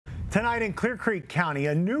Tonight in Clear Creek County,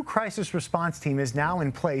 a new crisis response team is now in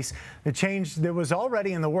place. The change that was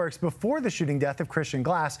already in the works before the shooting death of Christian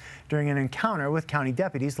Glass during an encounter with county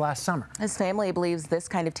deputies last summer. His family believes this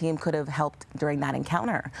kind of team could have helped during that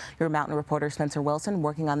encounter. Your Mountain reporter Spencer Wilson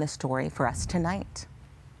working on this story for us tonight.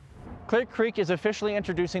 Clear Creek is officially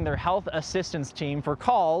introducing their health assistance team for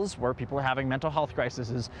calls where people are having mental health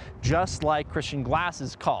crises, just like Christian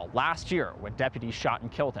Glass's call last year when deputies shot and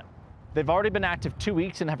killed him. They've already been active 2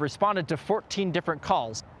 weeks and have responded to 14 different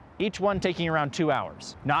calls, each one taking around 2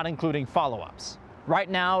 hours, not including follow-ups. Right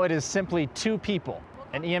now, it is simply 2 people,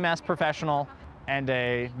 an EMS professional and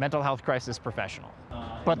a mental health crisis professional.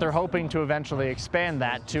 But they're hoping to eventually expand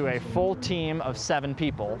that to a full team of 7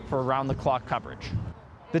 people for around-the-clock coverage.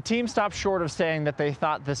 The team stopped short of saying that they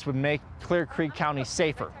thought this would make Clear Creek County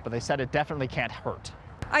safer, but they said it definitely can't hurt.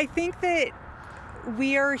 I think that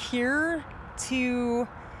we are here to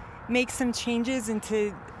make some changes and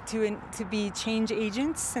to be change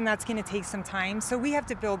agents, and that's going to take some time. So we have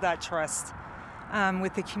to build that trust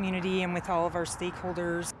with the community and with all of our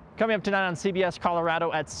stakeholders. Coming up tonight on CBS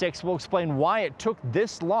Colorado at 6, we'll explain why it took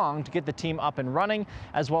this long to get the team up and running,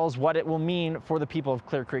 as well as what it will mean for the people of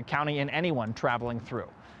Clear Creek County and anyone traveling through.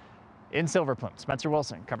 In Silver Plume, Spencer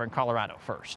Wilson covering Colorado First.